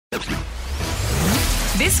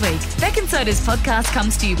This week, Beck and Soda's podcast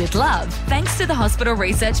comes to you with love, thanks to the Hospital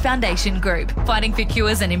Research Foundation Group, fighting for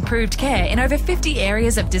cures and improved care in over 50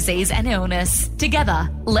 areas of disease and illness. Together,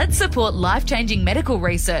 let's support life-changing medical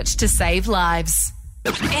research to save lives.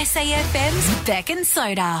 SAFM's Beck and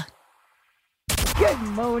Soda. Good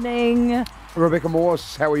morning. Rebecca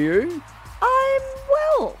Morse, how are you? I'm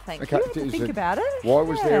well, thank you. I have to think about it. Why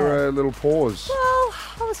was there a little pause? Well,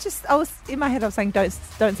 I was in my head, I was saying, don't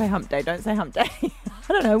say hump day, don't say hump day.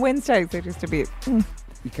 I don't know, Wednesdays are just a bit...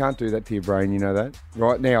 You can't do that to your brain, you know that?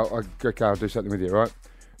 Right now, I'll do something with you, right?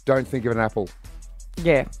 Don't think of an apple.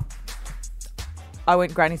 Yeah. I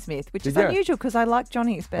went Granny Smith, which is unusual because I like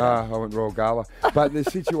Johnny's better. I went Royal Gala. But the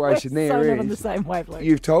situation there so is... not on the same wavelength.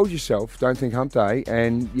 You've told yourself, don't think hump day,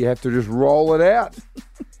 and you have to just roll it out.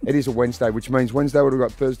 It is a Wednesday, which means Wednesday would have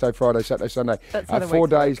got Thursday, Friday, Saturday, Sunday. 4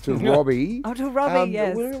 days to Robbie. Oh, to Robbie,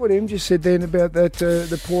 yes. What Em just said then about that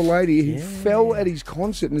the poor lady who fell at his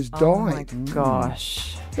concert and has died. Oh, my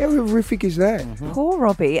gosh. How horrific is that? Mm-hmm. Poor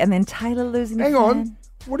Robbie, and then Taylor losing his Hang on. hand.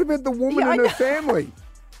 What about the woman and her family?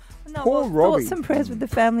 No, poor Robbie. Thoughts and prayers with the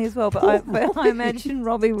family as well, but I imagine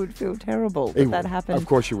Robbie would feel terrible that happened. Of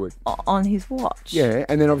course you would. On his watch. Yeah,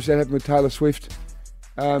 and then obviously that happened with Taylor Swift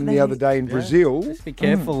the other day in Brazil. Just be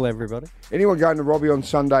careful, everybody. Anyone going to Robbie on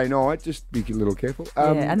Sunday night, just be a little careful.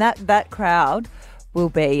 And that crowd will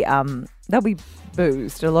be, they'll be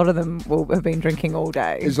boozed. A lot of them will have been drinking all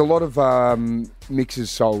day. There's a lot of mixers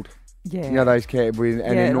sold. Yeah. You know, those can with,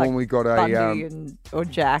 and they normally got a... Bundy or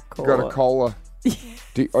Jack. Got a cola.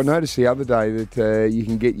 I noticed the other day that you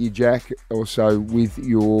can get your Jack also with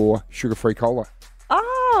your sugar-free cola.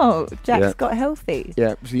 Oh, Jack's got healthy.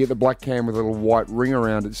 Yeah, so you get the black can with a little white ring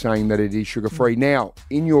around it saying that it is sugar-free. Now,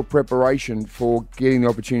 in your preparation for getting the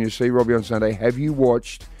opportunity to see Robbie on Sunday, have you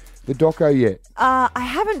watched the doco yet? I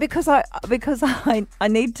haven't because I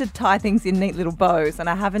need to tie things in neat little bows, and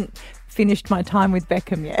I haven't finished my time with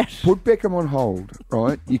Beckham yet. Put Beckham on hold,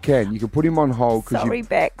 right? You can put him on hold because Sorry,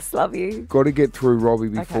 Becks, love you. Got to get through Robbie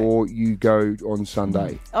before you go on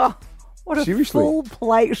Sunday. Oh, what a full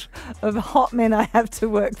plate of hot men I have to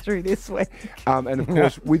work through this week. And of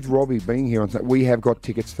course, with Robbie being here on Sunday, we have got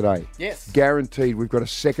tickets today. Yes. Guaranteed, we've got a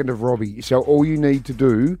second of Robbie. So all you need to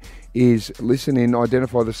do is listen in,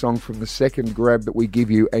 identify the song from the second grab that we give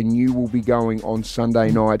you, and you will be going on Sunday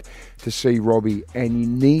night to see Robbie. And you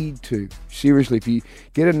need to, seriously, if you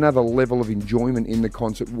get another level of enjoyment in the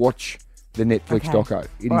concert, watch the Netflix doco.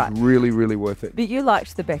 It is really, really worth it. But you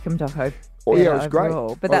liked the Beckham doco. Oh, yeah, it was overall,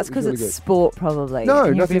 great. But that's because really it's sport, probably. No,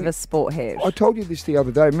 you're nothing. a bit of a sport head. I told you this the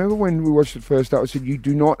other day. Remember when we watched it first up? I said you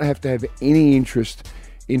do not have to have any interest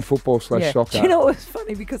in football / soccer. Do you know what was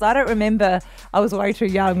funny? Because I don't remember. I was way too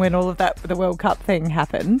young when all of that, the World Cup thing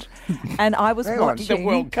happened, and I was watching the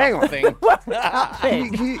World Cup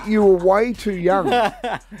thing. You were way too young.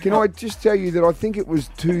 Can I just tell you that I think it was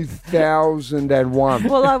 2001.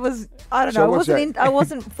 Well, I don't know. I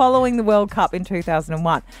wasn't following the World Cup in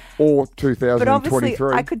 2001 or 2023. But obviously,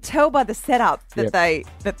 I could tell by the setup that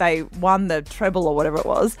they won the treble or whatever it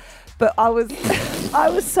was. But I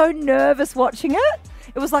was so nervous watching it.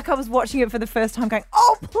 It was like I was watching it for the first time going,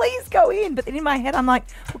 oh, please go in. But then in my head, I'm like,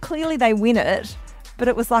 well, clearly they win it. But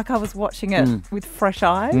it was like I was watching it with fresh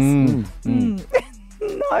eyes. No,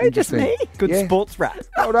 just me. Good sports rap.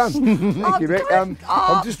 Well done. Thank you, Beck. I'm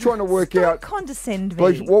just trying to work out. Condescend me.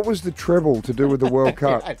 Please, what was the treble to do with the World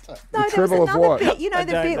Cup? No, the treble of what? Bit, you know,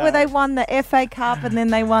 the bit where they won the FA Cup and then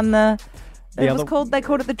they won they called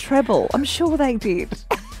it the treble. I'm sure they did.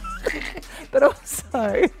 But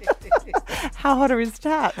also, how hot are his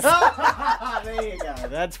tats? There you go.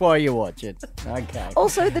 That's why you watch it. Okay.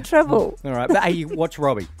 Also the treble. All right. But hey, you watch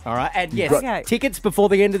Robbie. All right. And yes, tickets before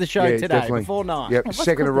the end of the show today, definitely. before 9. Yep,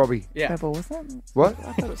 second of Robbie. Yeah. Treble, was it? What?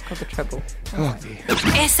 I thought it was called the treble. Oh, dear.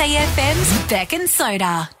 SAFM's Beck and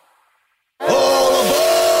Soda. All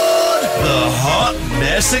aboard the Hot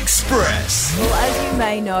Mess Express. Well, as you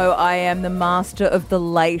may know, I am the master of the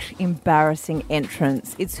late, embarrassing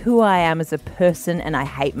entrance. It's who I am as a person, and I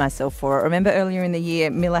hate myself for it. Remember earlier in the year,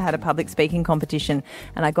 Miller had a public speaking competition,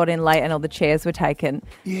 and I got in late and all the chairs were taken,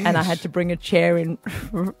 and I had to bring a chair in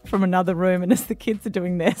from another room, and as the kids are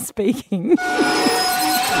doing their speaking...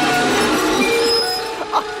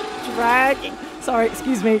 dragging... Sorry,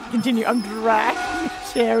 excuse me, continue. I'm dragging the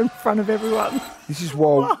chair in front of everyone. This is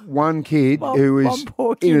while one kid who is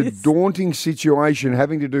in a daunting situation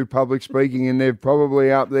having to do public speaking, and they're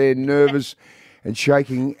probably up there nervous and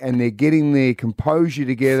shaking, and they're getting their composure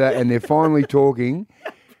together and they're finally talking,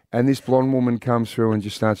 and this blonde woman comes through and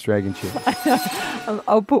just starts dragging chairs.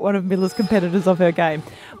 I'll put one of Miller's competitors off her game.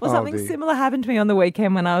 Well, something similar happened to me on the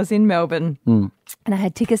weekend when I was in Melbourne, and I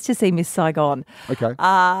had tickets to see Miss Saigon. Okay.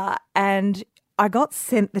 And I got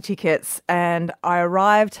sent the tickets, and I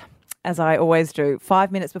arrived, as I always do,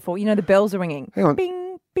 5 minutes before. You know, the bells are ringing. Hang on.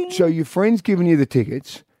 Bing, bing. So your friend's given you the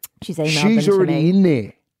tickets. She's emailed She's them to already me. in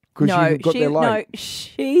there because you got there late. No,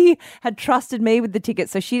 she had trusted me with the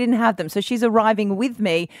tickets, so she didn't have them. So she's arriving with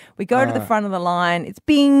me. We go to the front of the line. It's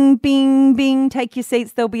bing, bing, bing. Take your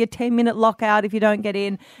seats. There'll be a 10-minute lockout if you don't get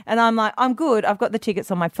in. And I'm like, I'm good. I've got the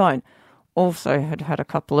tickets on my phone. Also had a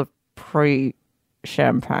couple of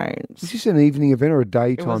champagnes. Is this an evening event or a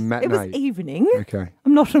daytime matinee? It was evening. Okay.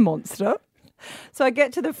 I'm not a monster. So I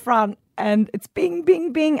get to the front and it's bing,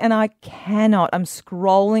 bing, bing, and I'm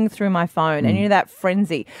scrolling through my phone and you know that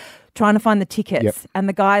frenzy, trying to find the tickets. Yep. And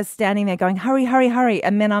the guy's standing there going, hurry, hurry, hurry.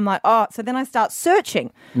 And then I'm like, so then I start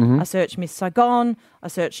searching. I search Miss Saigon, I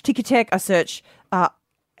search Ticketek, I search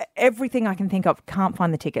everything I can think of, can't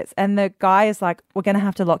find the tickets. And the guy is like, we're going to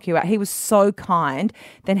have to lock you out. He was so kind.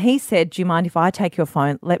 Then he said, do you mind if I take your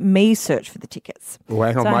phone? Let me search for the tickets.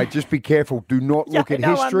 Well, hang on, mate. Just be careful. Do not look at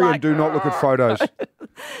history and do not look at photos.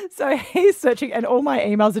 So he's searching and all my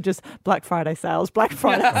emails are just Black Friday sales, Black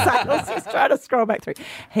Friday sales. He's trying to scroll back through.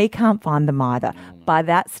 He can't find them either. By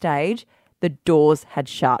that stage, the doors had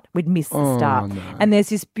shut. We'd missed the start. No. And there's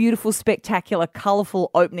this beautiful, spectacular,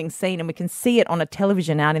 colourful opening scene and we can see it on a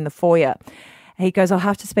television out in the foyer. He goes, I'll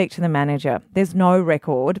have to speak to the manager. There's no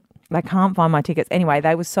record. They can't find my tickets. Anyway,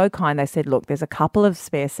 they were so kind. They said, look, there's a couple of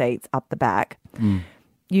spare seats up the back.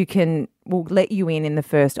 We'll let you in the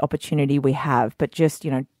first opportunity we have, but just,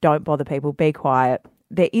 don't bother people. Be quiet.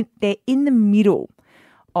 They're in the middle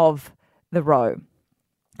of the row.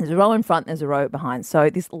 There's a row in front, there's a row behind. So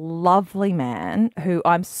this lovely man who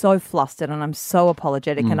I'm so flustered and I'm so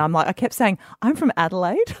apologetic and I'm like, I kept saying, I'm from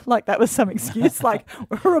Adelaide. Like that was some excuse. Like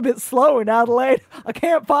we're a bit slow in Adelaide. I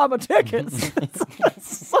can't find my tickets.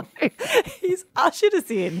 So he's ushered us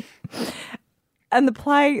in. And the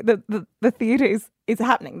play, the theatre is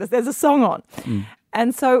happening. There's a song on.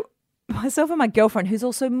 And so myself and my girlfriend, who's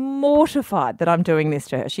also mortified that I'm doing this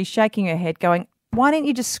to her, she's shaking her head going, why didn't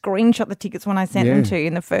you just screenshot the tickets when I sent them to you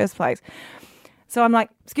in the first place? So I'm like,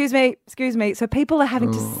 excuse me. So people are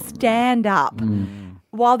having to stand up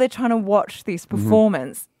while they're trying to watch this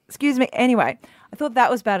performance. Excuse me. Anyway, I thought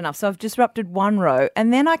that was bad enough. So I've disrupted one row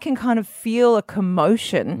and then I can kind of feel a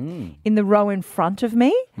commotion in the row in front of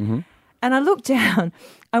me. And I look down,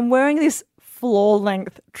 I'm wearing this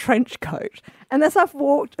floor-length trench coat. And as I've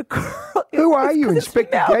walked across... Who are you,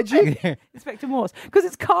 Inspector Gadget? Inspector Morse. Because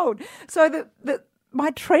it's cold. So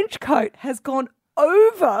my trench coat has gone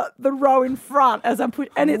over the row in front as I'm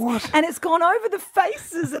it's gone over the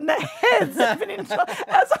faces and the heads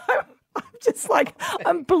as I'm just like,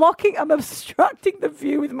 I'm obstructing the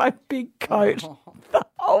view with my big coat the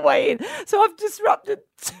whole way in. So I've disrupted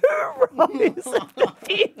 2 rows of the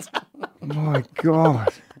theatre. My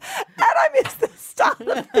God. And I missed the start of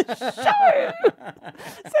the show.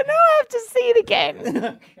 So now I have to see it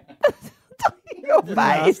again. Your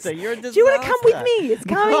face. You're a disaster. Do you want to come with me? It's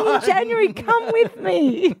coming in January. Come with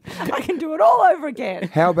me. I can do it all over again.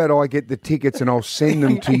 How about I get the tickets and I'll send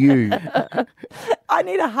them to you? I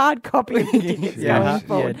need a hard copy of the tickets going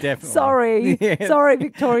forward. Yeah, definitely. Sorry,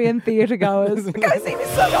 Victorian theatre goers. Go see me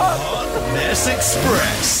so Hot Mess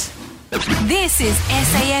Express. This is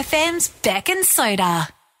SAFM's Beck and Soda.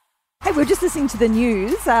 Hey, we're just listening to the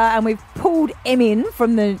news and we've pulled Em in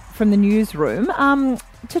from the newsroom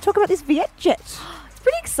to talk about this Vietjet. It's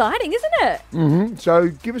pretty exciting, isn't it? Mm-hmm. So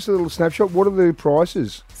give us a little snapshot. What are the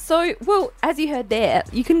prices? So, well, as you heard there,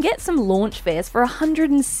 you can get some launch fares for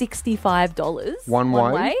 $165. One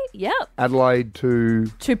way? Yep. Adelaide to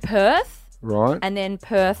Perth. Right. And then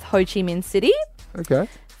Perth, Ho Chi Minh City. Okay.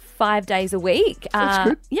 5 days a week. That's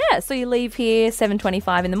good. Yeah, so you leave here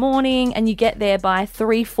 7:25 in the morning and you get there by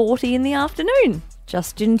 3:40 in the afternoon.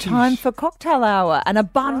 Just in time for cocktail hour and a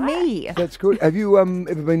banh mi. That's good. Have you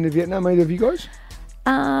ever been to Vietnam, either of you guys?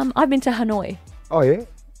 I've been to Hanoi. Oh, yeah?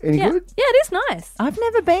 Any Yeah, good? yeah, it is nice. I've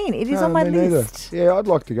never been. It is on my me neither. list. Yeah, I'd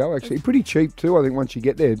like to go, actually. Pretty cheap, too, I think, once you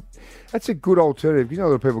get there. That's a good alternative. You know, a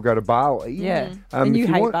lot of people go to Bali. Yeah. And you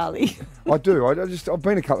hate Bali. I do. I've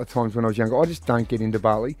been a couple of times when I was younger. I just don't get into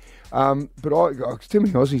Bali. But there's too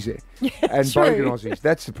many Aussies there. Yeah, and true. bogan Aussies.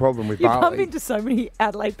 That's the problem with You Bali. bump into so many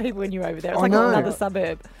Adelaide people when you're over there. It's I like know. another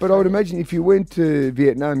suburb. But I would imagine if you went to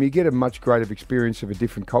Vietnam, you get a much greater experience of a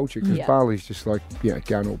different culture because Yeah. Bali's just like,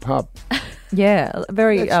 going to a pub. Yeah, a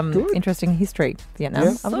very That's good. interesting history, Vietnam.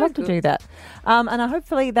 Yeah. I would love to do that. And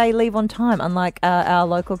hopefully they leave on time, unlike our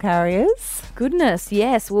local carriers. Goodness,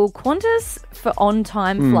 yes. Well, Qantas for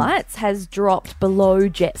on-time flights has dropped below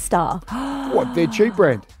Jetstar. What, their cheap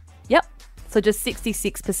brand? Yep. So just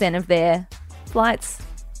 66% of their flights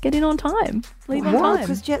get in on time. Leave on time.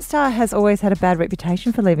 Because Jetstar has always had a bad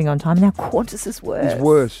reputation for leaving on time. Now Qantas is worse. It's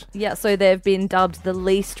worse. Yeah, so they've been dubbed the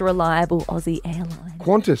least reliable Aussie airline.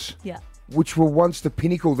 Qantas, Yeah. which were once the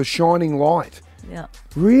pinnacle, the shining light. Yeah.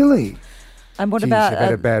 Really? And what Jeez, about they've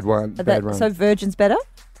had a bad one. Bad run. so Virgin's better?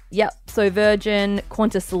 Yep. So Virgin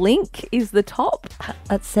Qantas Link is the top.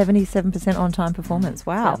 At 77% on-time performance.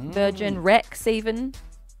 Wow. Virgin Rex even.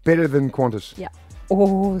 Better than Qantas. Yeah.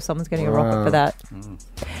 Oh, someone's getting a rocket for that.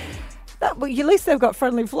 Well, at least they've got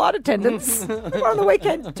friendly flight attendants. On the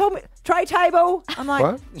weekend, told me, tray table. I'm like,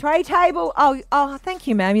 What? tray table. Oh, thank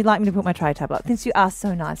you, ma'am. You'd like me to put my tray table up. Since you asked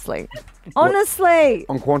so nicely. Honestly.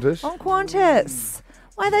 On Qantas. On Qantas.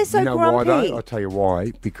 Why are they so you know grumpy? why though? I'll tell you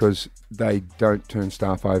why. Because they don't turn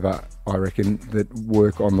staff over, I reckon, that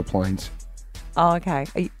work on the planes. Oh, okay.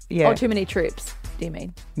 Yeah. Oh, too many troops, do you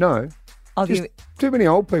mean? No. I'll Just give too many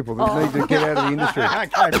old people that need to get out of the industry.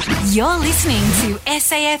 You're listening to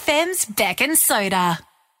SAFM's Beck and Soda.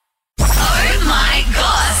 Oh my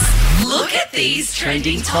gosh! Look at these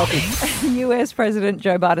trending topics. US President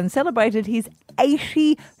Joe Biden celebrated his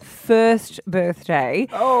 81st birthday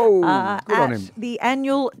Oh, good on at him. the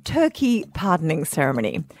annual turkey pardoning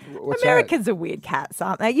ceremony. What's Americans are weird cats,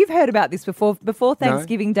 aren't they? You've heard about this before. Before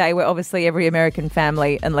Thanksgiving Day, where obviously every American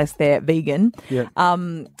family, unless they're vegan, Yeah.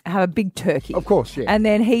 have a big turkey. Of course, yeah. And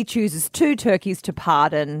then he chooses 2 turkeys to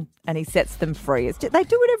pardon, and he sets them free. They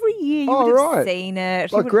do it every year. You Oh, would have right. seen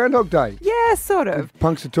it. You Like would- Groundhog Day. Yeah, sort of.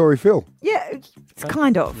 Punxsutawney Phil. Yeah, it's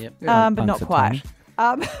kind of, but not quite.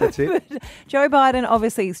 That's it. Joe Biden,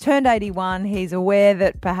 obviously, he's turned 81. He's aware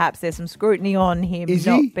that perhaps there's some scrutiny on him Is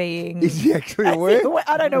not he? being... Is he actually aware?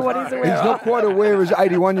 I don't know what he's aware He's of. not quite aware as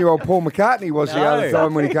 81-year-old Paul McCartney was the other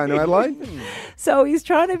time when he came to Adelaide. So he's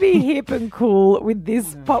trying to be hip and cool with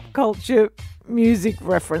this pop culture music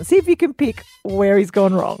reference. See if you can pick where he's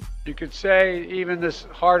gone wrong. You could say even this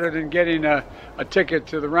harder than getting a ticket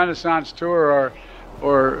to the Renaissance tour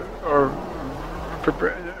or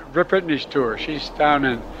Britney's tour. She's down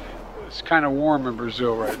in, it's kind of warm in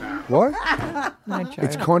Brazil right now. What? No joke.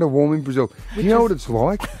 It's kind of warm in Brazil. You know what it's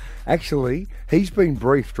like? Actually, he's been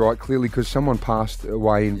briefed, right, clearly, because someone passed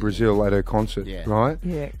away in Brazil at her concert, right?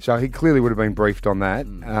 Yeah. So he clearly would have been briefed on that.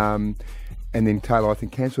 And then Taylor, I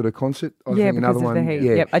think, cancelled her concert. I Yeah, think another because of one. the heat.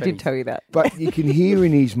 Yeah. Yep, I did tell you that. But you can hear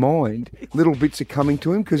in his mind little bits are coming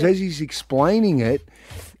to him because as he's explaining it,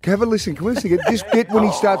 have a listen. Can we listen? This bit when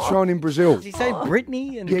he starts showing in Brazil. Did he say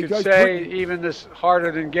Britney? And Yeah, You he could goes, say even this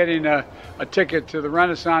harder than getting a ticket to the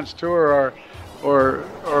Renaissance tour or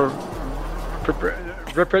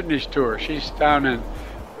Britney's tour. She's down in,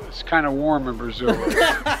 it's kind of warm in Brazil.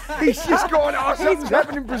 He's just gone, oh, something's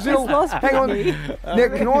happened in Brazil. he's lost Hang on. Now,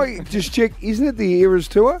 can I just check, isn't it the Eras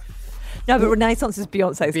tour? No, but Renaissance is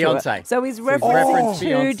Beyonce's tour. Beyonce. So he's referenced referenced 2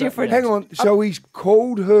 Beyonce, different... Hang on. So he's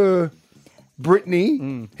called her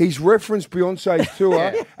Britney. He's referenced Beyonce's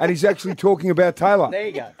tour, and he's actually talking about Taylor. there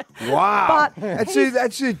you go. Wow. But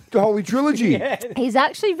That's a holy trilogy. He's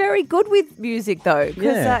actually very good with music, though, because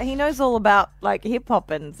Yeah. he knows all about, like,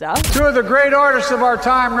 hip-hop and stuff. Two of the great artists of our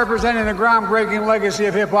time representing the groundbreaking legacy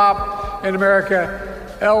of hip-hop in America,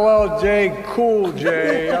 LL Cool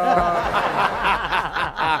J.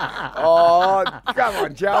 Oh, come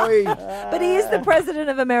on, Joey. But he is the president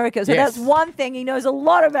of America, so Yes. that's one thing he knows a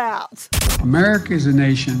lot about. America is a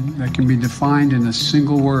nation that can be defined in a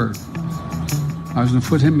single word. I was going to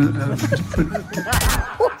put him in...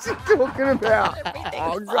 What's he talking about?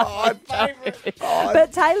 Oh, God.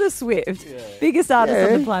 But Taylor Swift, biggest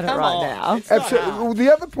artist on the planet right now. Absolutely. Well,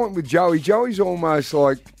 the other point with Joey's almost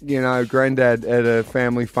like, granddad at a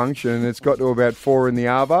family function, and it's got to about 4 in the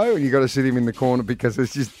arvo, and you got to sit him in the corner because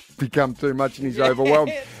it's just become too much and he's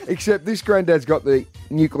overwhelmed. Except this granddad's got the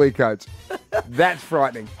nuclear codes. That's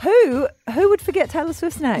frightening. Who would forget Taylor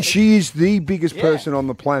Swift's name? She is the biggest person on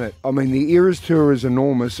the planet. I mean, the Eras tour is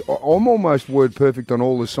enormous. I'm almost word perfect on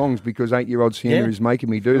all the songs because 8-year-old Sienna is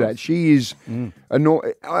making me do that. She is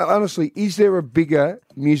honestly, is there a bigger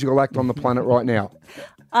musical act on the planet right now?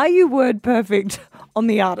 Are you word perfect on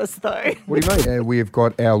the artist, though? What do you mean? We have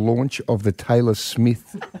got our launch of the Taylor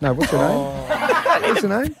Smith. No, what's her name? What's her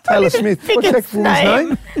name? Taylor Smith. What's that woman's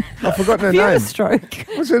name? I've forgotten her You have a name. stroke.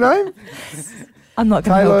 What's her name? I'm not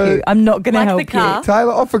going to Taylor- help you. I'm not going to Like help the car? you.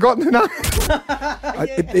 Taylor. I've forgotten her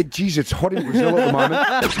name. Geez, it's hot in Brazil at the moment.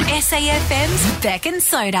 SAFM's Beck and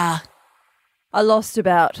Soda. I lost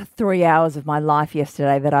about 3 hours of my life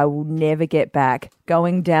yesterday that I will never get back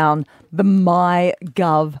going down the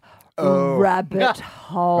MyGov rabbit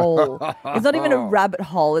hole. It's not even a rabbit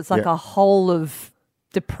hole. It's like a hole of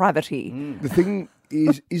depravity. The thing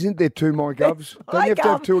is, isn't there two MyGovs? Don't you have to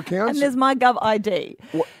have two accounts? And there's MyGov ID.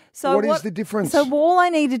 What is the difference? So all I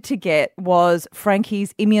needed to get was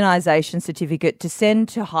Frankie's immunisation certificate to send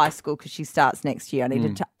to high school because she starts next year. I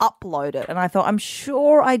needed to upload it. And I thought, I'm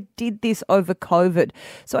sure I did this over COVID.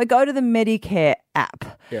 So I go to the Medicare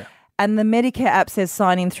app. Yeah. And the Medicare app says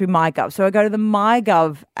sign in through MyGov. So I go to the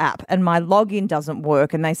MyGov app and my login doesn't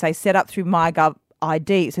work. And they say set up through MyGov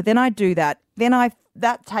ID. So then I do that.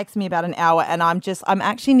 That takes me about an hour and I'm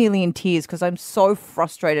actually nearly in tears because I'm so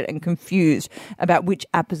frustrated and confused about which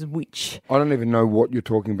app is which. I don't even know what you're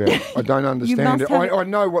talking about. I don't understand it. I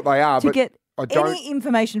know what they are, but get I don't. Any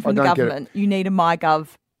information from the government, you need a MyGov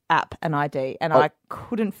app and ID. And I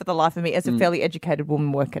couldn't for the life of me, as a fairly educated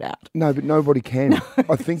woman, work it out. No, but nobody can.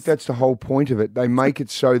 I think that's the whole point of it. They make it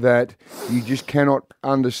so that you just cannot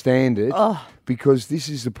understand it. Because this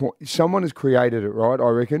is the point. Someone has created it, right? I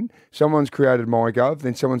reckon. Someone's created MyGov.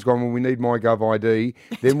 Then someone's gone, well, we need MyGov ID.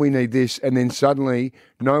 Then we need this. And then suddenly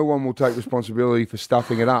no one will take responsibility for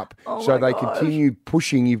stuffing it up. So they continue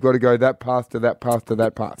pushing. You've got to go that path to that path to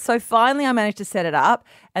that path. So finally I managed to set it up.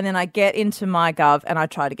 And then I get into MyGov and I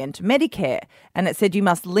tried again to Medicare. And it said you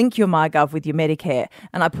must link your MyGov with your Medicare.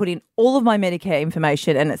 And I put in all of my Medicare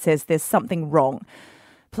information and it says there's something wrong.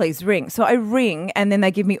 Please ring. So I ring and then they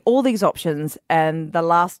give me all these options and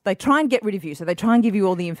they try and get rid of you. So they try and give you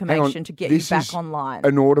all the information to get you back online.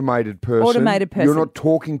 An automated person. You're not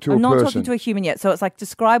talking to a person. I'm not talking to a human yet. So it's like,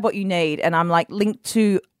 describe what you need. And I'm like, linked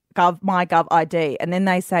to MyGov ID. And then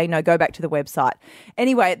they say, no, go back to the website.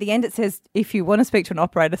 Anyway, at the end it says, if you want to speak to an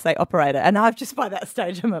operator, say operator. And I've just, by that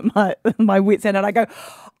stage, I'm at my wit's end and I go,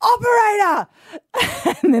 operator!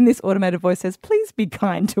 And then this automated voice says, please be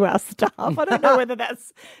kind to our staff. I don't know whether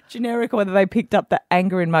that's generic or whether they picked up the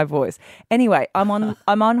anger in my voice. Anyway, I'm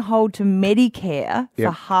on hold to Medicare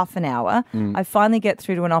for half an hour. I finally get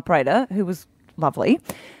through to an operator who was lovely.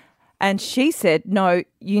 And she said, no,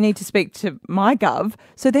 you need to speak to MyGov.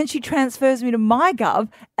 So then she transfers me to MyGov,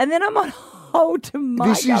 and then I'm on hold to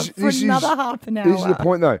MyGov for another half an hour. This is the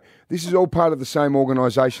point, though. This is all part of the same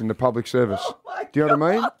organisation, the public service. Do you know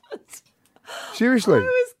what I mean? Seriously. I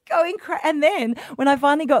was going crazy. And then when I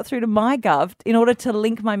finally got through to MyGov, in order to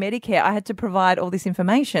link my Medicare, I had to provide all this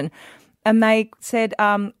information. And they said,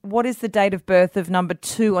 what is the date of birth of number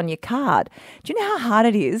 2 on your card? Do you know how hard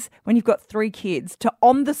it is when you've got 3 kids to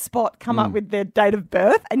on the spot come up with their date of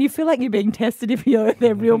birth and you feel like you're being tested if you're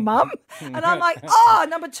their real mum? And I'm like,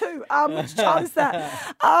 number 2, which child is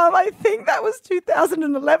that? I think that was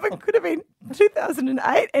 2011, could have been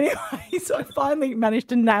 2008. Anyway, so I finally managed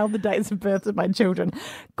to nail the dates of birth of my children,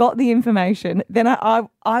 got the information. Then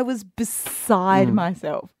I was beside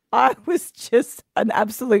myself. I was just an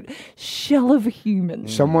absolute shell of a human.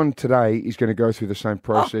 Someone today is going to go through the same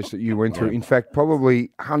process that you went through. In fact,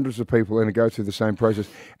 probably hundreds of people are going to go through the same process.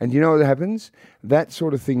 And you know what happens? That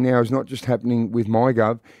sort of thing now is not just happening with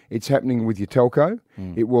MyGov. It's happening with your telco.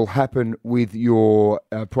 It will happen with your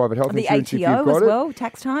private health insurance if you've got as well,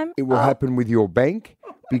 tax time. It will happen with your bank.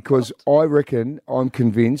 Because I'm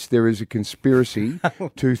convinced there is a conspiracy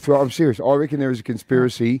to throw... I'm serious. I reckon there is a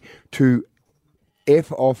conspiracy to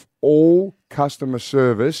F off all customer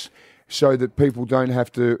service so that people don't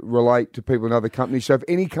have to relate to people in other companies. So if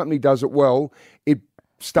any company does it well, it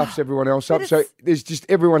stuffs everyone else up. So there's just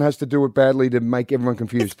everyone has to do it badly to make everyone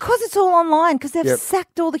confused. It's because it's all online because they've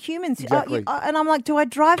sacked all the humans. Exactly. And I'm like, do I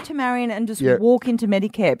drive to Marion and just walk into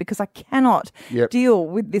Medicare because I cannot deal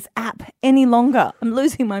with this app any longer? I'm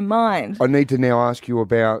losing my mind. I need to now ask you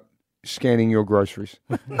about scanning your groceries.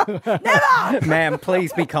 Never! Ma'am,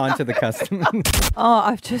 please be kind to the customer.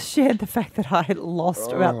 I've just shared the fact that I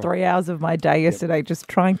lost about 3 hours of my day yesterday just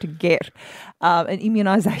trying to get an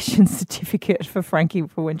immunisation certificate for Frankie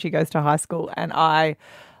for when she goes to high school, and I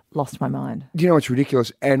lost my mind. Do you know what's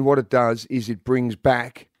ridiculous? And what it does is it brings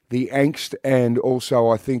back the angst, and also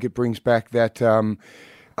I think it brings back that...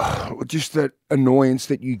 just that annoyance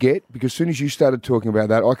that you get, because as soon as you started talking about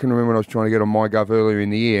that, I can remember when I was trying to get on MyGov earlier in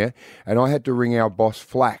the year, and I had to ring our boss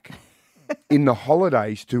Flack in the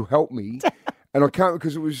holidays to help me, and I can't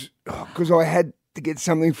because I had to get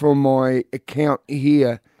something from my account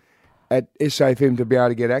here, at SAFM to be able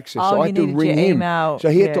to get access. Oh, so I you had to needed ring your him. email. So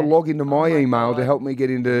he had to Yeah. log into my email God. to help me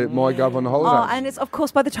get into MyGov on the holidays. Oh, and it's, of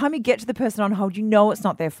course, by the time you get to the person on hold, you know it's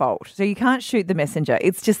not their fault. So you can't shoot the messenger.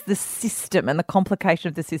 It's just the system and the complication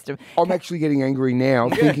of the system. I'm actually getting angry now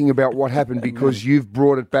thinking about what happened because you've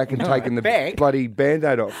brought it back and taken the bloody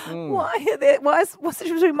Band-Aid off. What's the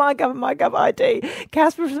difference between MyGov and MyGov ID?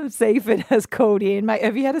 Casper from Seaford has called in. Mate,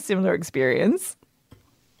 have you had a similar experience?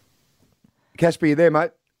 Casper, you there,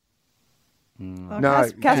 mate? No.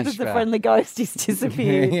 Casper's the friendly ghost. He's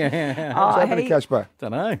disappeared. What's happened to Casper?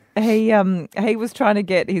 Don't know. He was trying to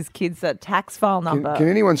get his kids' tax file number. Can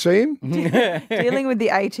anyone see him? Dealing with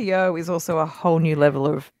the ATO is also a whole new level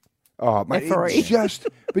of Oh, mate, effery. it's just,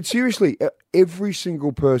 but seriously, every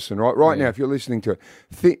single person, right now, if you're listening to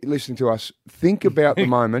it, listen to us, think about the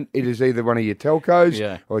moment. It is either one of your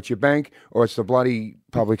telcos, or it's your bank, or it's the bloody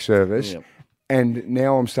public service. Yep. And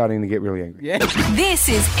now I'm starting to get really angry. Yeah. This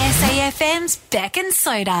is SAFM's Beck and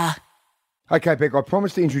Soda. Okay, Beck, I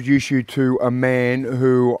promised to introduce you to a man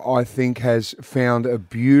who I think has found a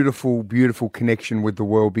beautiful, beautiful connection with the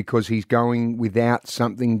world because he's going without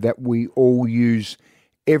something that we all use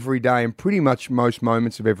every day and pretty much most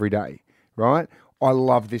moments of every day, right? I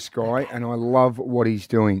love this guy and I love what he's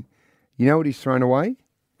doing. You know what he's thrown away?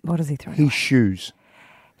 What has he thrown? His shoes.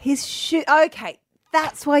 His shoe. Okay,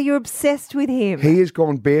 that's why you're obsessed with him. He has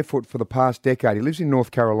gone barefoot for the past decade. He lives in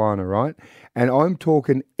North Carolina, right? And I'm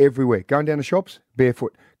talking everywhere. Going down to shops,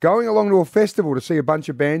 barefoot. Going along to a festival to see a bunch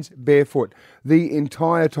of bands, barefoot. The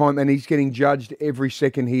entire time, and he's getting judged every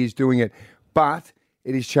second he is doing it. But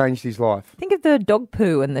it has changed his life. Think of the dog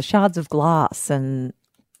poo and the shards of glass and...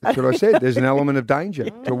 That's what I said. There's an element of danger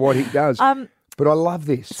to what he does. But I love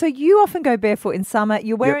this. So you often go barefoot in summer.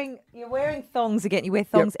 You're wearing thongs again. You wear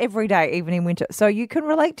thongs every day, even in winter. So you can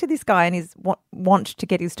relate to this guy and his want to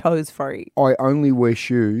get his toes free. I only wear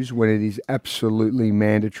shoes when it is absolutely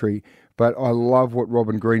mandatory. But I love what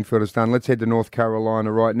Robin Greenfield has done. Let's head to North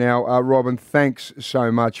Carolina right now. Robin, thanks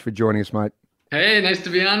so much for joining us, mate. Hey, nice to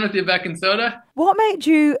be on with you, Beck and Soda. What made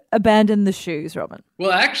you abandon the shoes, Robin?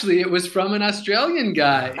 Well, actually, it was from an Australian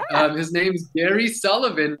guy. His name's Gary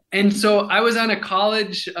Sullivan. And so I was on a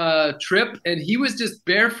college trip, and he was just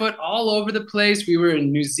barefoot all over the place. We were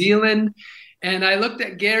in New Zealand, and I looked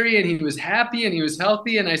at Gary, and he was happy, and he was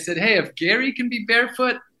healthy. And I said, hey, if Gary can be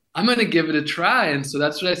barefoot, I'm going to give it a try. And so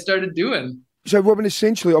that's what I started doing. So, Robin,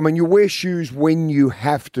 essentially, I mean, you wear shoes when you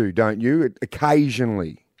have to, don't you?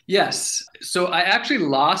 Occasionally. Yes. So I actually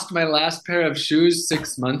lost my last pair of shoes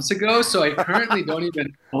 6 months ago. So I currently don't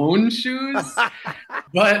even own shoes.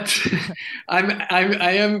 But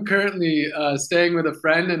I am currently staying with a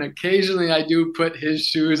friend, and occasionally I do put his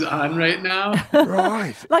shoes on right now.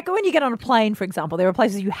 Right. Like when you get on a plane, for example, there are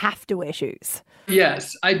places you have to wear shoes.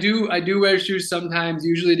 Yes, I do. I do wear shoes sometimes,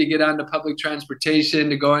 usually to get onto public transportation,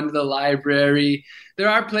 to go into the library. There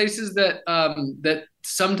are places that that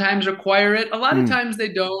sometimes require it. A lot of times they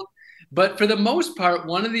don't. But for the most part,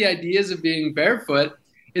 one of the ideas of being barefoot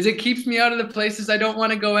is it keeps me out of the places I don't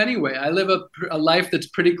want to go anyway. I live a life that's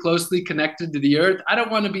pretty closely connected to the earth. I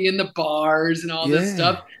don't want to be in the bars and all this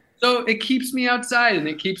stuff. So it keeps me outside and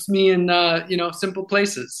it keeps me in, simple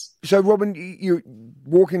places. So, Robin, you're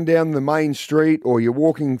walking down the main street or you're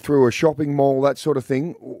walking through a shopping mall, that sort of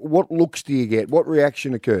thing. What looks do you get? What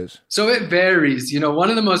reaction occurs? So it varies.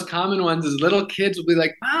 One of the most common ones is little kids will be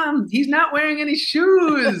like, Mom, he's not wearing any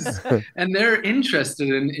shoes. And they're interested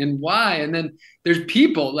in why. And then there's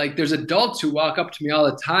people, like there's adults who walk up to me all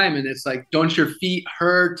the time and it's like, don't your feet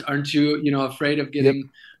hurt? Aren't you, afraid of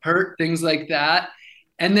getting hurt? Things like that.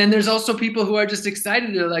 And then there's also people who are just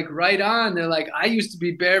excited. They're like, right on. They're like, I used to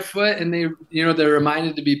be barefoot, and they're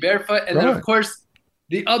reminded to be barefoot. And then, of course,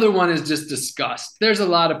 the other one is just disgust. There's a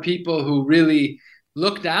lot of people who really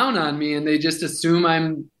look down on me, and they just assume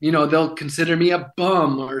I'm, they'll consider me a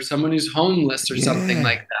bum or someone who's homeless or something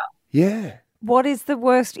like that. Yeah. What is the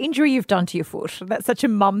worst injury you've done to your foot? That's such a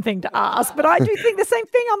mum thing to ask, but I do think the same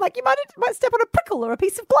thing. I'm like, you might step on a prickle or a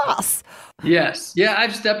piece of glass. Yes. Yeah,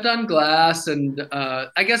 I've stepped on glass, and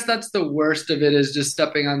I guess that's the worst of it is just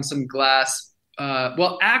stepping on some glass.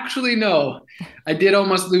 Well, actually, no. I did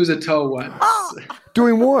almost lose a toe once.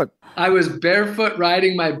 Doing what? I was barefoot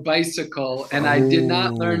riding my bicycle, and I did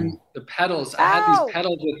not learn the pedals. I had these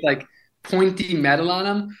pedals with like pointy metal on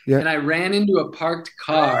them, and I ran into a parked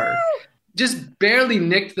car. Just barely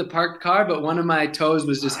nicked the parked car, but one of my toes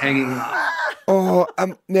was just hanging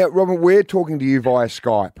off. Now, Robin, we're talking to you via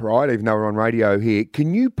Skype, right? Even though we're on radio here.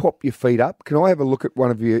 Can you pop your feet up? Can I have a look at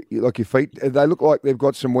one of your feet? They look like they've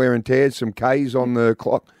got some wear and tears, some K's on the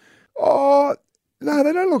clock. Oh, no,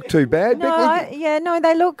 they don't look too bad.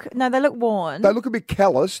 They look worn. They look a bit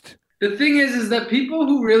calloused. The thing is that people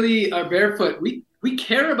who really are barefoot, we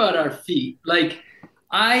care about our feet. Like,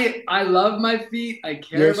 I love my feet. I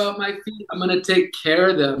care about my feet. I'm going to take care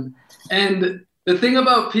of them. And the thing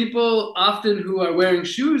about people often who are wearing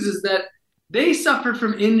shoes is that they suffer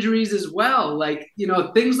from injuries as well. Like,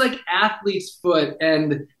 things like athlete's foot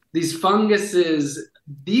and these funguses,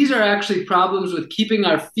 these are actually problems with keeping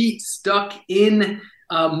our feet stuck in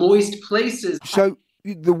moist places. So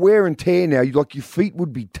the wear and tear now, like your feet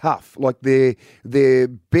would be tough. Like they're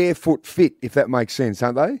barefoot fit, if that makes sense,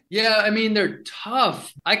 aren't they? Yeah, I mean, they're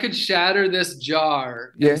tough. I could shatter this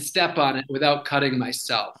jar and step on it without cutting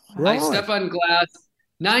myself. Right. I step on glass.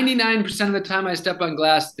 99% of the time I step on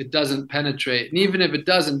glass, it doesn't penetrate. And even if it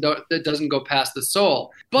doesn't, it doesn't go past the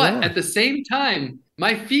sole. But at the same time,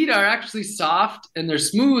 my feet are actually soft and they're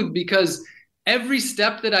smooth because every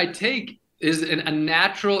step that I take is a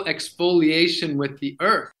natural exfoliation with the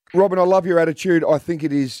earth. Robin, I love your attitude. I think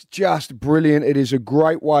it is just brilliant. It is a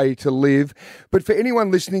great way to live. But for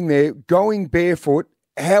anyone listening there, going barefoot,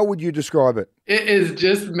 how would you describe it? It is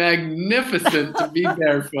just magnificent to be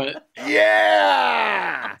barefoot.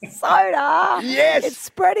 Yeah! Soda! Yes! It's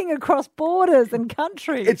spreading across borders and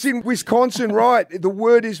countries. It's in Wisconsin, right? The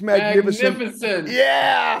word is magnificent. Magnificent.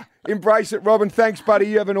 Yeah! Embrace it, Robin. Thanks, buddy.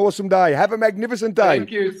 You have an awesome day. Have a magnificent day.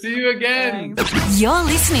 Thank you. See you again. You're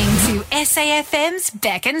listening to SAFM's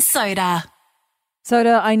Beck and Soda.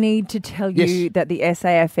 Soda, I need to tell you that the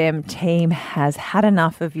SAFM team has had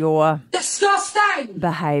enough of your disgusting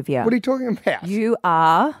behaviour. What are you talking about? You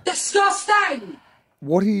are disgusting.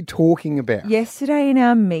 What are you talking about? Yesterday in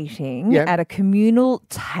our meeting at a communal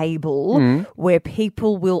table where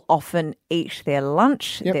people will often eat their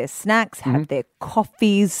lunch, their snacks, have their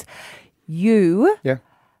coffees, you,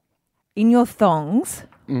 in your thongs,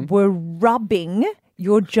 were rubbing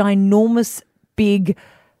your ginormous big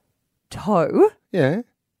toe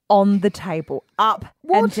on the table, up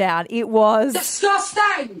and down. It was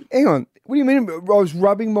disgusting. Hang on. What do you mean? I was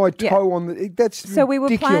rubbing my toe on the... That's So we were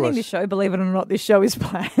ridiculous. planning the show. Believe it or not, this show is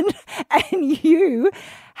planned. And you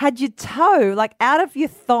had your toe, like, out of your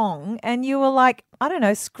thong, and you were, like, I don't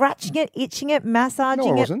know, scratching it, itching it,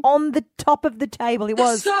 massaging it on the top of the table. It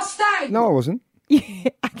was... disgusting. No, I wasn't.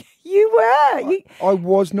 You were. I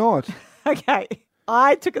was not. Okay.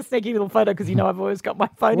 I took a sneaky little photo because, I've always got my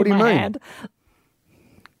phone in my hand.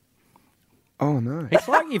 Oh, no. It's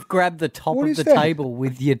like you've grabbed the top What of is the that? table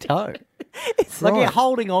with your toe. It's Like you're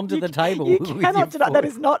holding onto the table You with your cannot deny foot. that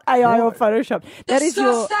is not AI or Photoshop. That is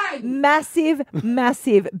your massive,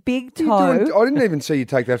 massive big toe. I didn't even see you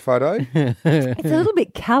take that photo. It's a little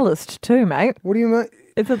bit calloused too, mate. What do you mean?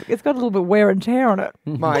 It's got a little bit wear and tear on it.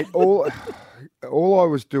 Mate, all I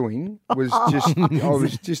was doing was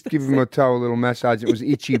just giving my toe a little massage. It was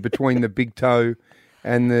itchy between the big toe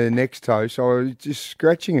and the next toe, so I was just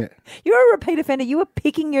scratching it. You're a repeat offender. You were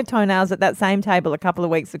picking your toenails at that same table a couple of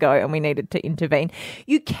weeks ago and we needed to intervene.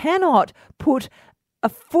 You cannot put a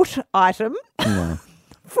foot item...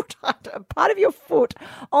 part of your foot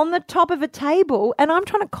on the top of a table, and I'm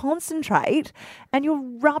trying to concentrate and you're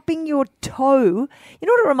rubbing your toe. You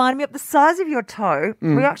know what it reminded me of? The size of your toe.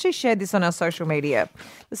 We actually shared this on our social media.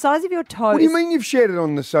 The size of your toe. What do you mean you've shared it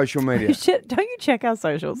on the social media? Don't you check our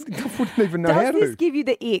socials? I wouldn't even know how Does this to. give you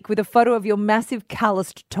the ick with a photo of your massive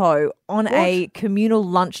calloused toe on a communal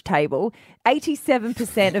lunch table?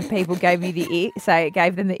 87% of people gave me the ick,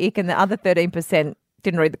 gave them the ick, and the other 13%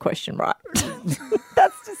 didn't read the question right.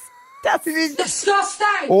 That's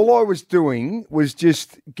disgusting. All I was doing was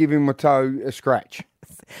just giving my toe a scratch.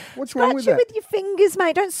 What's wrong with Scratch that? it with your fingers,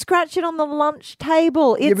 mate. Don't scratch it on the lunch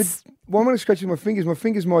table. Yeah, but why am I going to scratch it with my fingers? My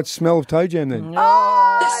fingers might smell of toe jam then.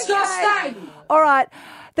 Disgusting. All right.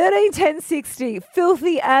 131060,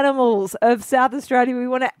 filthy animals of South Australia. We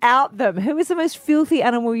want to out them. Who is the most filthy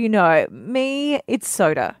animal you know? Me, it's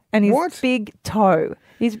Soda. And his big toe.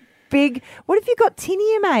 His big... What have you got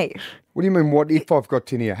tinea, mate? What do you mean, what if I've got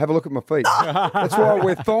tinea? Have a look at my feet. That's why I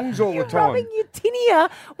wear thongs all the time. Rubbing your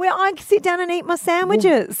tinea where I sit down and eat my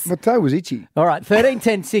sandwiches. My toe was itchy. All right,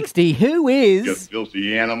 131060. Who is You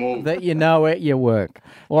filthy animal. that you know at your work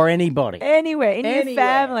or anybody? Anywhere, in your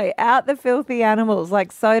family, out the filthy animals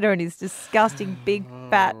like Soda and his disgusting big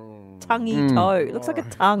fat tonguey toe. It looks like a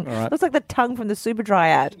tongue. Looks like the tongue from the Superdry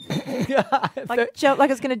ad. like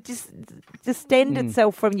it's going to distend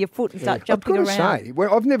itself from your foot and start jumping I've around. got to say,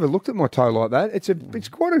 well, I've never looked at my toe like that. It's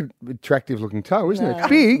quite an attractive looking toe, isn't it? It's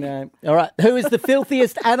big. No. All right, who is the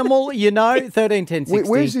filthiest animal you know? 131060.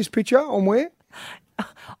 Where's this picture? On where?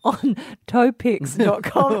 on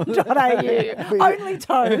toepics.com.au. Only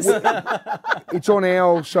toes. It's on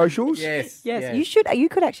our socials. Yes. Yes, you should. You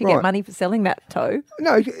could actually get money for selling that toe.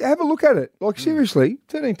 No, have a look at it. Like, seriously,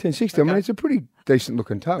 13, 10, 60. I mean, it's a pretty decent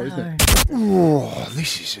looking toe, isn't it? Oh,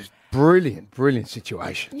 this is a brilliant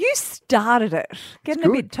situation. You started it, getting a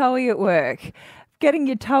bit toey at work, getting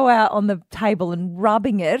your toe out on the table and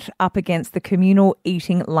rubbing it up against the communal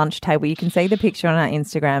eating lunch table. You can see the picture on our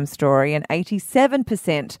Instagram story, and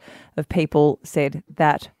 87% of people said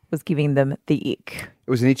that was giving them the ick.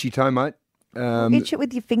 It was an itchy toe, mate. Itch it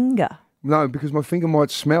with your finger. No, because my finger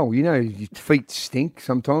might smell. You know, your feet stink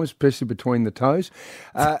sometimes, especially between the toes.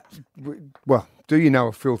 Well, do you know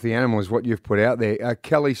a filthy animal is what you've put out there.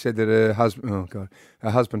 Kelly said that her husband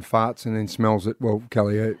farts and then smells it. Well,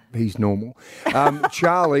 Kelly, he's normal.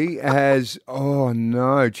 Charlie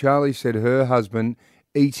Charlie said her husband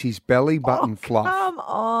eats his belly button fluff. Come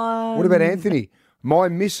on. What about Anthony? My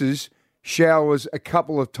missus showers a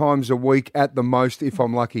couple of times a week at the most if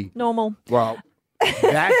I'm lucky. Normal. Well,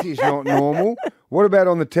 that is not normal. What about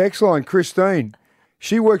on the text line, Christine?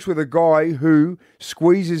 She works with a guy who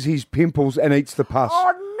squeezes his pimples and eats the pus.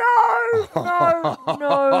 Oh,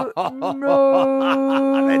 no.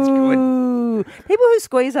 That's good. People who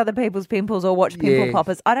squeeze other people's pimples or watch pimple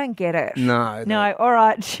poppers, I don't get it. No. All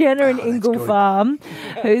right, Jenna in Ingle Farm.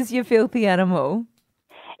 Who's your filthy animal?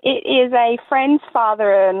 It is a friend's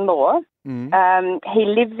father-in-law. He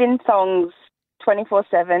lives in thongs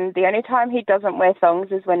 24/7. The only time he doesn't wear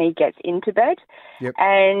thongs is when he gets into bed. Yep.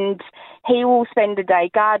 And he will spend a day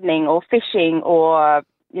gardening or fishing or,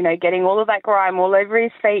 getting all of that grime all over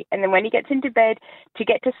his feet. And then when he gets into bed, to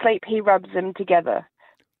get to sleep, he rubs them together.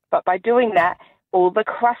 But by doing that, all the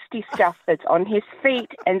crusty stuff that's on his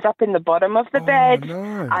feet ends up in the bottom of the bed,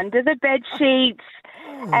 under the bed sheets.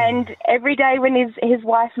 And every day when his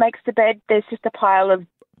wife makes the bed, there's just a pile of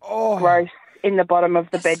gross in the bottom of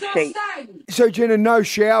the bed sheet. So, Jenna, no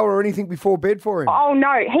shower or anything before bed for him? Oh,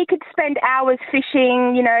 no. He could spend hours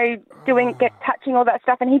fishing, touching all that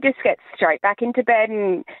stuff, and he just gets straight back into bed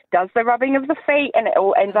and does the rubbing of the feet, and it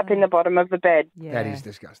all ends up in the bottom of the bed. Yeah. That is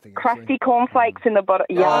disgusting. Crusty cornflakes in the bottom.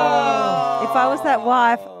 Yeah. Oh. If I was that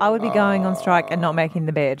wife, I would be going on strike and not making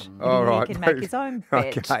the bed. All right. He can make his own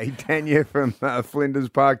bed. Okay, Tanya from Flinders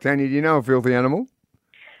Park. Tanya, do you know a filthy animal?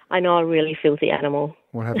 I know a really filthy animal.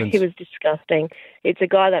 What happens? He was disgusting. It's a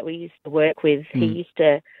guy that we used to work with. He used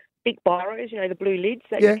to, big biros, the blue lids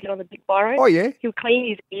that you get on the big biro. Oh, yeah. He would clean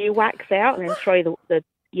his earwax out and then throw but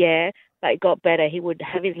it got better. He would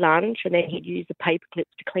have his lunch and then he'd use the paper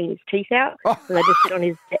clips to clean his teeth out. And they just sit on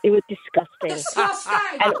his, it was disgusting.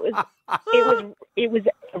 And it was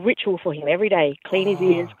a ritual for him every day. Clean his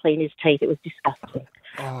ears, clean his teeth. It was disgusting.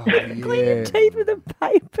 Oh, yeah. Clean your teeth with a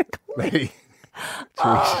paper clip.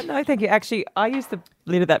 Oh, no, thank you. Actually, I use the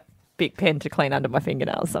lid of that big pen to clean under my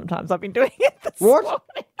fingernails sometimes. I've been doing it this morning.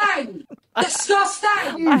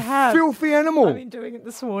 Disgusting! I have. Filthy animal. I've been doing it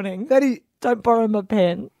this morning. That is... Don't borrow my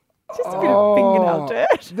pen. Just a bit of fingernail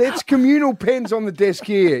dirt. There's communal pens on the desk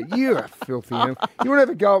here. You're a filthy animal. You want to have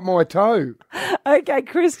a go at my toe? Okay,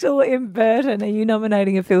 Crystal in Burton, are you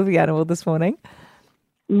nominating a filthy animal this morning?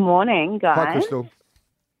 Morning, guys. Hi, Crystal.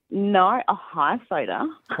 No, hi, Soda.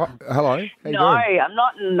 Hello. How you No, doing? I'm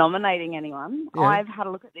not nominating anyone. Yeah. I've had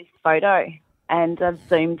a look at this photo and I've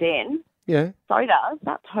zoomed in. Yeah. Soda,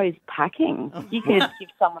 that toe's packing. You could give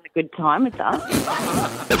someone a good time with that.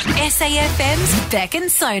 SAFM's Beck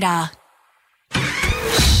and Soda.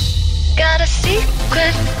 Got a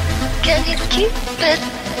secret, can you keep it?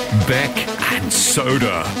 Beck and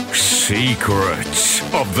Soda. Secrets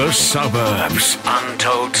of the suburbs.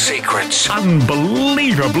 Untold secrets.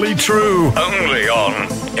 Unbelievably true. Only on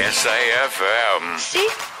SAFM.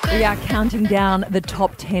 We are counting down the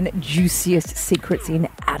top 10 juiciest secrets in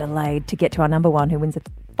Adelaide to get to our number one who wins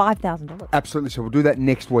 $5,000. Absolutely. So we'll do that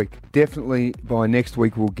next week. Definitely by next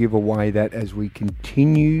week we'll give away that as we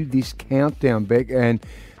continue this countdown, Beck. And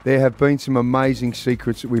there have been some amazing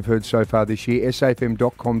secrets that we've heard so far this year.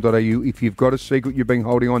 safm.com.au. If you've got a secret you've been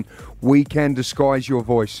holding on, we can disguise your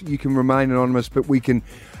voice. You can remain anonymous, but we can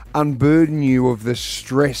unburden you of the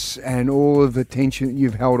stress and all of the tension that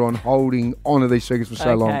you've held on holding onto these secrets for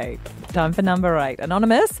so long. Okay, time for number 8.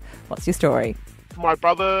 Anonymous, what's your story? My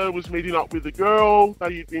brother was meeting up with a girl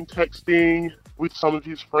that he'd been texting with some of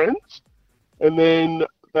his friends, and then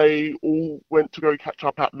they all went to go catch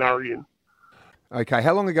up at Marion. Okay,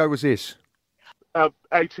 how long ago was this?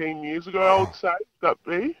 18 years ago, I would say, that'd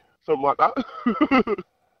be, something like that.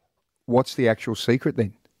 What's the actual secret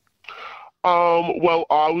then? Well,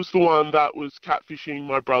 I was the one that was catfishing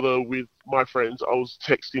my brother with my friends. I was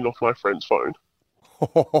texting off my friend's phone.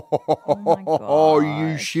 Oh,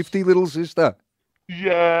 you shifty little sister.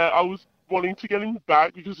 Yeah, I was wanting to get him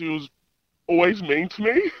back because he was always mean to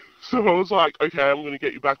me. So I was like, okay, I'm going to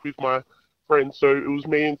get you back with my friends. So it was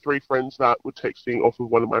me and 3 friends that were texting off of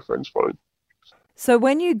one of my friends' phone. So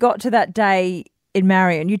when you got to that day in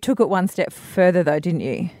Marion, you took it one step further though, didn't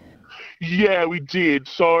you? Yeah, we did.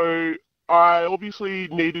 So I obviously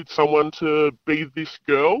needed someone to be this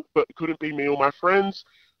girl, but it couldn't be me or my friends.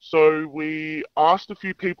 So we asked a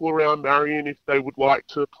few people around Marion if they would like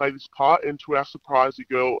to play this part, and to our surprise, the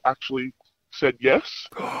girl actually said yes.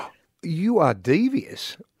 You are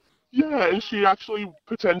devious. Yeah, and she actually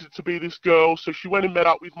pretended to be this girl. So she went and met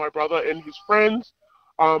up with my brother and his friends,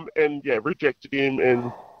 and yeah, rejected him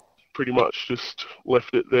and pretty much just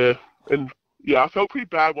left it there. And yeah, I felt pretty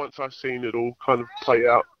bad once I seen it all kind of play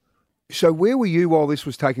out. So where were you while this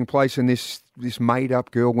was taking place and this made-up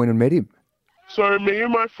girl went and met him? So me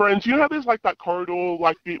and my friends, you know how there's like that corridor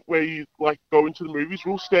like bit where you like go into the movies?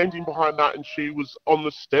 We were standing behind that and she was on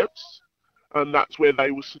the steps, and that's where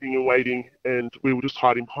they were sitting and waiting, and we were just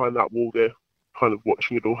hiding behind that wall there, kind of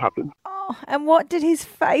watching it all happen. Oh, and what did his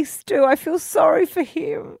face do? I feel sorry for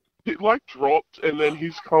him. It like dropped, and then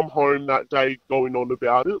he's come home that day going on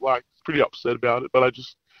about it, like pretty upset about it, but I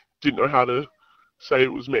just didn't know how to say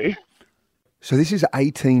it was me. So this is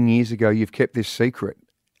 18 years ago. You've kept this secret.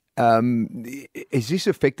 Has this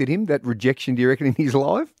affected him, that rejection, do you reckon, in his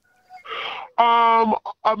life?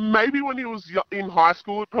 Maybe when he was in high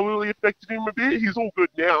school, it probably affected him a bit. He's all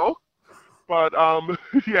good now. But,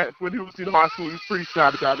 yeah, when he was in high school, he was pretty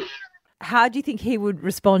sad about it. How do you think he would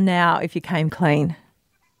respond now if you came clean?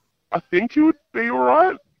 I think he would be all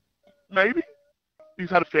right. Maybe.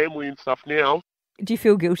 He's had a family and stuff now. Do you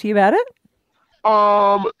feel guilty about it?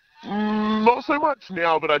 Not so much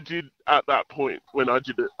now, but I did at that point when I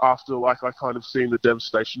did it after, like, I kind of seen the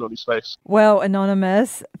devastation on his face. Well,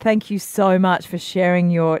 Anonymous, thank you so much for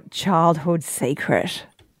sharing your childhood secret.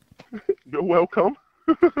 You're welcome.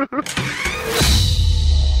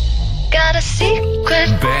 Got a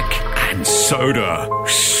secret. Beck and Soda.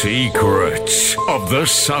 Secrets of the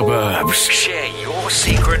suburbs. Share your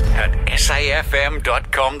secret at safm.com.au.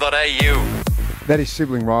 That is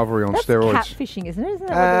sibling rivalry on steroids. Catfishing, isn't it? Isn't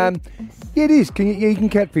that yeah, it is. You can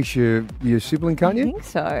catfish your sibling, can't you? I think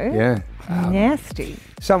so. Yeah. Nasty.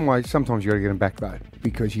 Sometimes you got to get them back, though,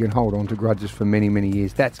 because you can hold on to grudges for many, many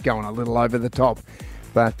years. That's going a little over the top.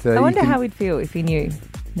 But I wonder how he'd feel if he knew.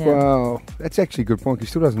 Yeah. Well, that's actually a good point. He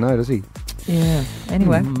still doesn't know, does he? Yeah.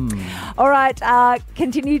 Anyway. All right.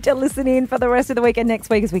 Continue to listen in for the rest of the week and next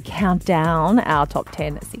week as we count down our top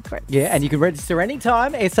 10 secrets. Yeah, and you can register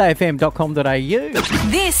anytime, safm.com.au.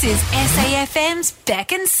 This is SAFM's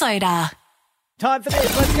Beck and Soda. Time for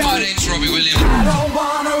this. Let's go. My name's Robbie Williams. I don't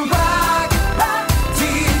want to rock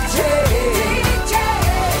DJ.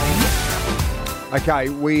 Okay,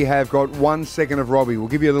 we have got 1 second of Robbie. We'll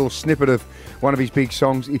give you a little snippet of one of his big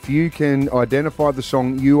songs. If you can identify the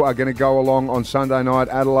song, you are going to go along on Sunday night,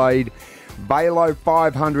 Adelaide. Balo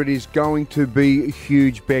 500 is going to be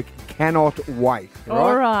huge, Beck. Cannot wait.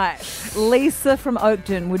 All right. Lisa from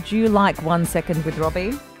Oakden, would you like 1 second with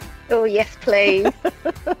Robbie? Oh, yes, please.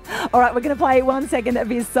 All right, we're going to play 1 second of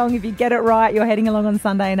his song. If you get it right, you're heading along on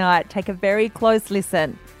Sunday night. Take a very close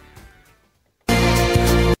listen.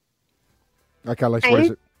 Okay, Lisa, what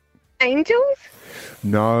is it? Angels?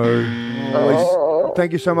 No. Lisa,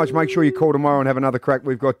 thank you so much. Make sure you call tomorrow and have another crack.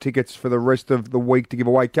 We've got tickets for the rest of the week to give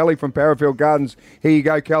away. Kelly from Parafield Gardens. Here you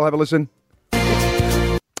go, Kel. Have a listen.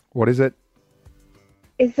 What is it?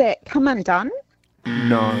 Is it Come Undone?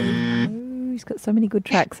 No. Ooh, he's got so many good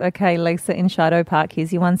tracks. Okay, Lisa in Shadow Park.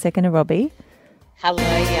 Here's your 1 second of Robbie.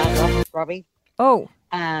 Hello, Robbie. Oh.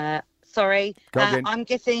 Sorry. I'm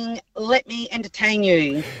guessing Let Me Entertain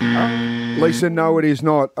You. Lisa, no, it is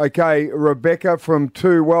not. Okay, Rebecca from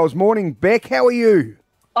Two Wells. Morning, Beck. How are you?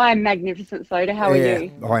 I'm magnificent, Soda. How are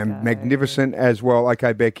you? I am magnificent as well.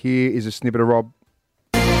 Okay, Beck, here is a snippet of Rob.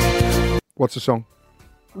 What's the song?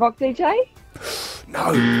 Rock DJ?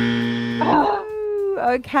 No.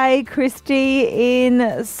 Oh, okay, Christy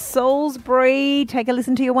in Salisbury. Take a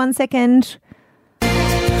listen to your 1 second.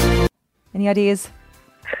 Any ideas?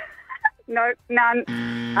 No, none.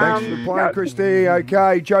 Thanks for playing, Christy.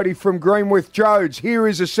 Okay, Jody from Greenwith. Jodes, here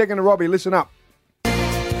is a second of Robbie. Listen up.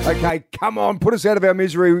 Okay, come on, put us out of our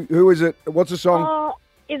misery. Who is it? What's the song?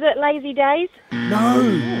 Is it Lazy Days? No.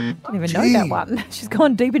 I don't even know that one. She's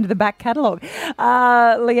gone deep into the back catalogue.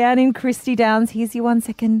 Leanne in Christy Downs. Here's your 1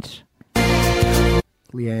 second.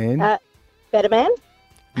 Leanne? Better Man?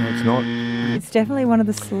 No, it's not. It's definitely one of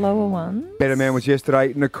the slower ones. Better Man was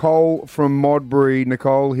yesterday. Nicole from Modbury.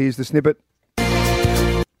 Nicole, here's the snippet.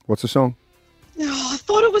 What's the song? Oh,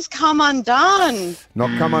 thought it was Come Undone.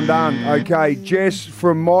 Not Come Undone. Okay, Jess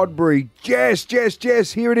from Modbury. Jess,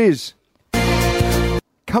 here it is.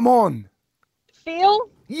 Come on. Feel?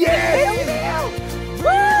 Yes!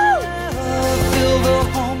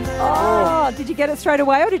 Oh, did you get it straight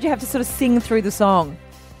away or did you have to sort of sing through the song?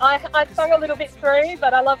 I sung a little bit through,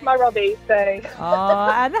 but I love my Robbie, so...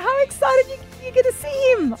 Oh, and how excited you're going to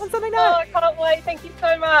see him on Sunday night. Oh, I can't wait. Thank you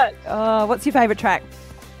so much. Oh, what's your favourite track?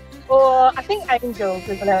 Or I think Angels,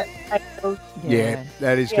 isn't it? Angels. Yeah,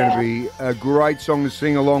 that is going to be a great song to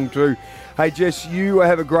sing along to. Hey, Jess, you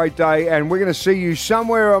have a great day, and we're going to see you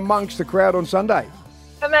somewhere amongst the crowd on Sunday.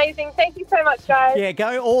 Amazing. Thank you so much, guys. Yeah,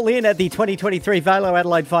 go all in at the 2023 Velo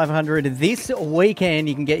Adelaide 500 this weekend.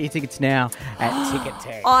 You can get your tickets now at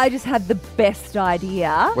Ticketek. I just had the best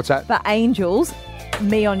idea. What's that? For Angels,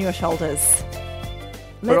 Me on Your Shoulders.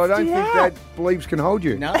 But I don't think that Bleeps can hold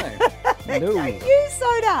you. No. Don't you,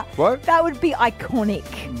 Soda. What? That would be iconic.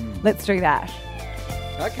 Let's do that.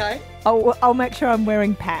 Okay. I'll make sure I'm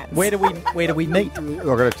wearing pants. Where do we meet? I've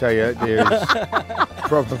got to tell you, there's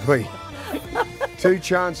probably 2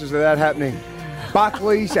 chances of that happening.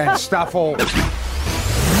 Buckley's and Stuffall.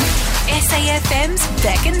 SAFM's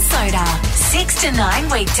Beck and Soda, 6 to 9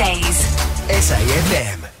 weekdays.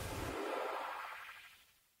 SAFM.